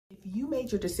you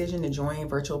made your decision to join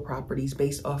Virtual Properties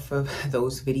based off of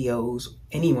those videos,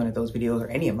 any one of those videos or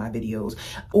any of my videos,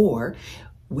 or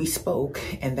we spoke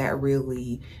and that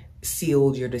really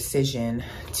sealed your decision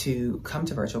to come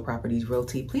to Virtual Properties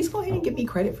Realty, please go ahead and give me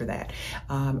credit for that.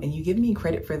 And you give me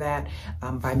credit for that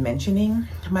by mentioning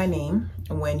my name.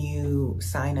 When you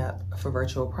sign up for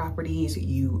Virtual Properties,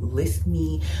 you list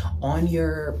me on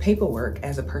your paperwork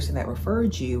as a person that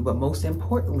referred you, but most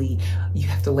importantly, you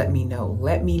have to let me know.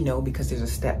 Let me know because there's a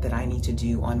step that I need to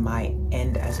do on my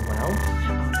end as well.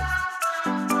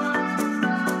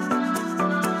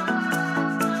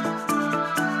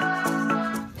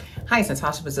 Hi, it's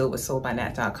Natasha Bazil with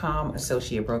SoldByNat.com,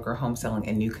 associate broker, home selling,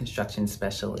 and new construction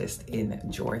specialist in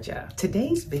Georgia.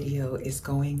 Today's video is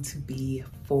going to be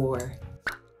for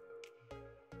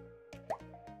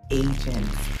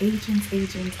agents.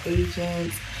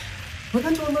 We're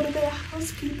gonna do a little bit of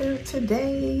housekeeping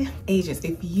today. Agents,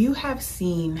 if you have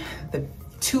seen the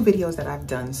 2 videos that I've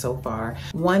done so far.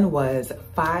 One was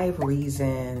 5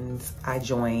 reasons I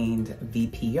joined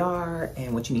VPR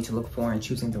and what you need to look for in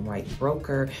choosing the right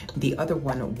broker. The other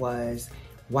one was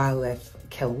why I left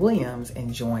Keller Williams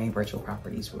and joined Virtual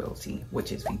Properties Realty,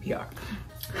 which is VPR.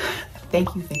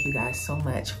 Thank you guys so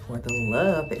much for the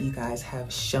love that you guys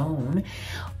have shown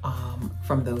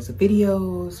from those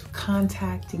videos,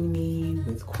 contacting me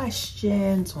with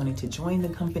questions, wanting to join the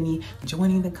company,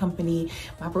 joining the company.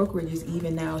 My brokerage is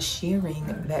even now sharing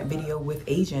that video with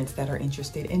agents that are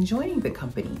interested in joining the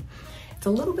company. It's a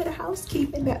little bit of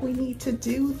housekeeping that we need to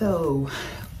do though.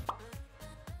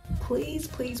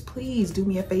 Please do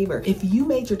me a favor. If you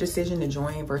made your decision to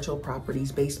join Virtual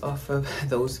Properties based off of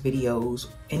those videos,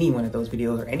 any one of those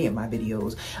videos or any of my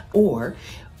videos, or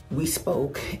we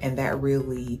spoke and that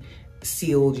really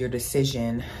sealed your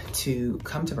decision to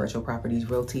come to Virtual Properties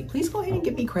Realty, please go ahead and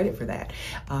give me credit for that.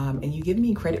 And you give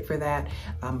me credit for that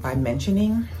by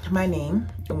mentioning my name.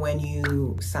 When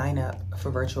you sign up for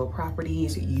Virtual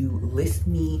Properties, you list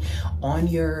me on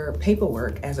your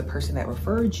paperwork as a person that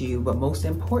referred you, but most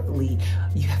importantly,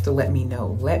 you have to let me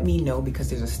know. Let me know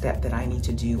because there's a step that I need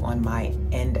to do on my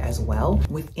end as well.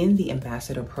 Within the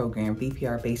ambassador program,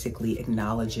 VPR basically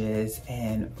acknowledges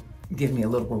and give me a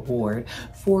little reward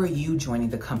for you joining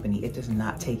the company. It does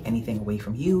not take anything away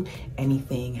from you,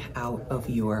 anything out of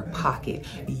your pocket.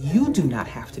 You do not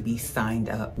have to be signed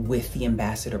up with the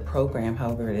ambassador program.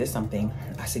 However, it is something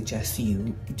I suggest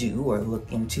you do or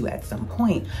look into at some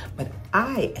point, but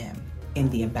I am in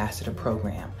the ambassador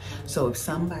program. So if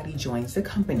somebody joins the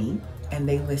company and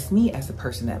they list me as the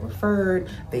person that referred,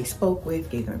 they spoke with,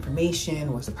 gave them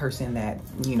information, was the person that,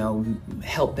 you know,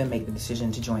 helped them make the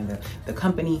decision to join the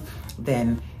company,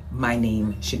 then my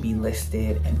name should be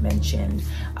listed and mentioned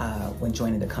when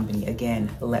joining the company. Again,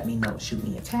 let me know, shoot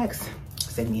me a text,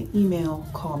 send me an email,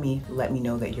 call me, let me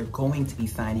know that you're going to be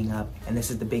signing up. And this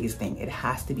is the biggest thing. It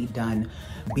has to be done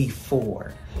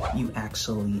before you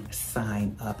actually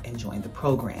sign up and join the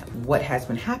program. What has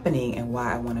been happening and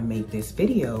why I want to make this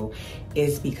video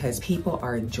is because people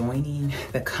are joining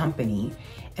the company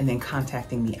and then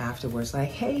contacting me afterwards like,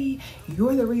 hey,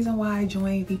 you're the reason why I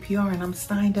joined VPR and I'm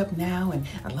signed up now and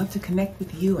I'd love to connect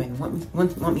with you and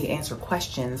want me to answer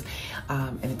questions.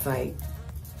 And it's like,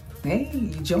 hey, you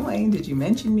joined, did you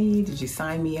mention me? Did you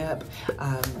sign me up,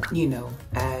 you know,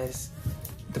 as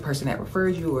the person that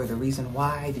referred you or the reason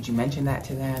why? Did you mention that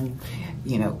to them?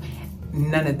 You know,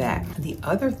 none of that. The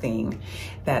other thing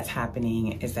that's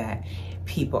happening is that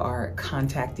people are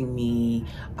contacting me,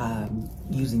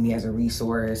 using me as a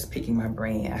resource, picking my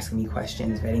brain, asking me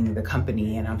questions, vetting the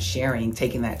company, and I'm sharing,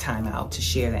 taking that time out to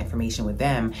share that information with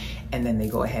them, and then they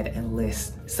go ahead and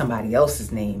list somebody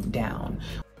else's name down.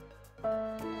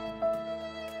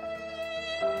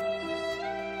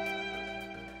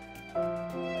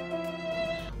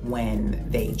 When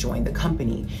they join the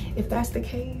company. If that's the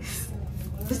case,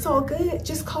 it's all good.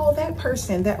 Just call that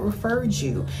person that referred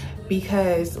you,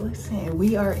 because listen,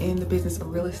 we are in the business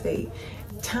of real estate.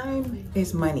 Time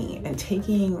is money, and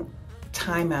taking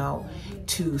time out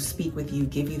to speak with you,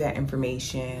 give you that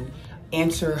information,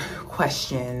 answer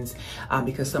questions,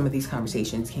 because some of these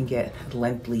conversations can get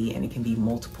lengthy and it can be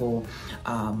multiple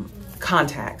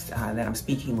contacts that I'm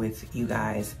speaking with you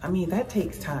guys. I mean, that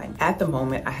takes time. At the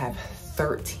moment, I have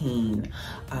 13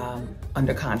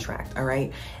 under contract, all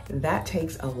right? That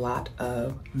takes a lot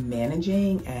of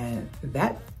managing, and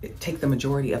that takes the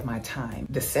majority of my time.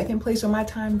 The second place where my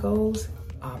time goes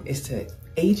is to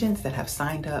agents that have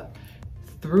signed up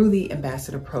through the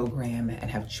ambassador program and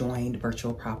have joined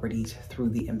Virtual Properties through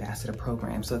the ambassador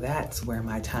program. So that's where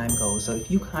my time goes. So if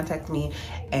you contact me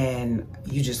and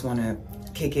you just want to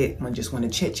kick it and just want to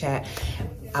chit chat,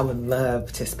 I would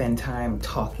love to spend time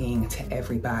talking to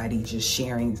everybody, just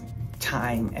sharing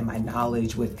time and my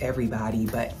knowledge with everybody.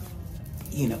 But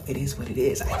you know, it is what it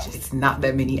is. It's not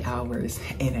that many hours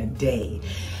in a day.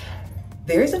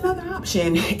 There is another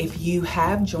option. If you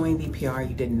have joined VPR,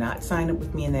 you did not sign up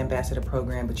with me in the ambassador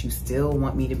program, but you still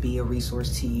want me to be a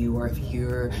resource to you, or if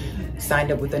you're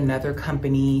signed up with another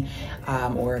company,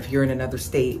 or if you're in another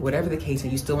state, whatever the case,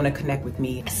 and you still want to connect with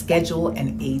me, schedule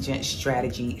an agent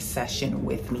strategy session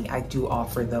with me. I do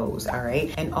offer those, all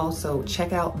right? And also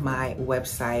check out my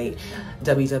website,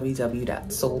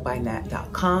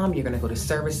 www.soulbynat.com. You're going to go to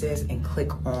services and click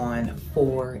on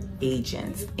for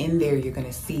agents. In there, you're going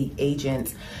to see agents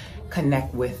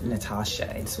connect with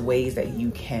Natasha. It's ways that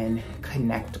you can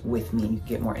connect with me. You can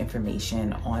get more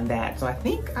information on that. So I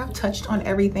think I've touched on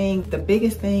everything. The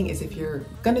biggest thing is if you're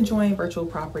gonna join Virtual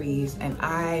Properties and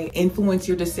I influence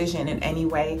your decision in any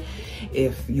way,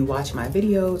 if you watch my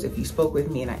videos, if you spoke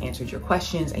with me and I answered your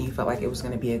questions and you felt like it was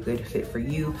gonna be a good fit for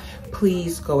you,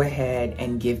 please go ahead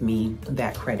and give me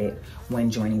that credit when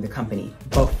joining the company.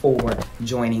 Before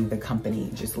joining the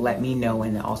company, just let me know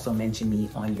and also mention me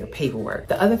on your paperwork.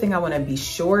 The other thing I want to be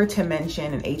sure to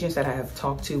mention, and agents that I have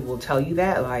talked to will tell you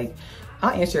that, like,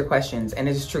 I'll answer your questions and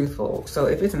it's truthful. So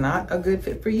if it's not a good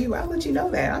fit for you, I'll let you know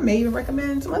that. I may even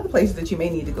recommend some other places that you may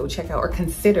need to go check out or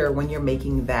consider when you're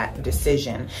making that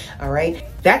decision. All right,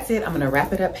 that's it. I'm gonna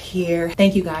wrap it up here.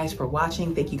 Thank you guys for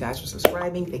watching. Thank you guys for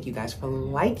subscribing. Thank you guys for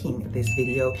liking this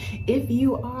video. If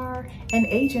you are an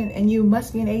agent, and you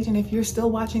must be an agent if you're still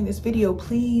watching this video,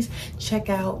 please check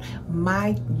out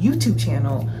my YouTube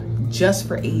channel, Just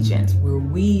for Agents, where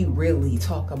we really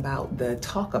talk about the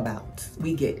talkabouts.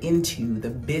 We get into the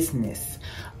business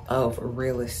of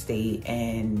real estate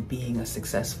and being a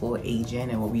successful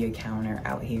agent and what we encounter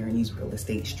out here in these real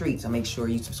estate streets. So make sure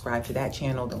you subscribe to that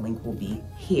channel. The link will be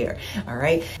here. All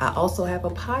right. I also have a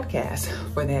podcast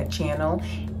for that channel,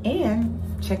 and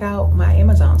check out my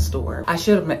Amazon store. I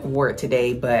should have wore it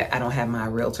today, but I don't have my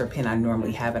realtor pin. I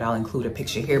normally have it. I'll include a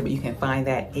picture here, but you can find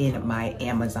that in my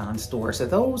Amazon store. So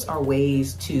those are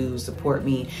ways to support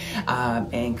me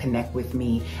and connect with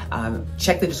me.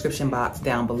 Check the description box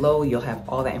down below. You'll have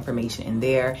all that information in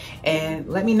there, and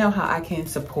let me know how I can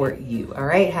support you. All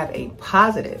right. Have a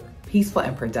positive, peaceful,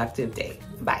 and productive day.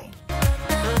 Bye.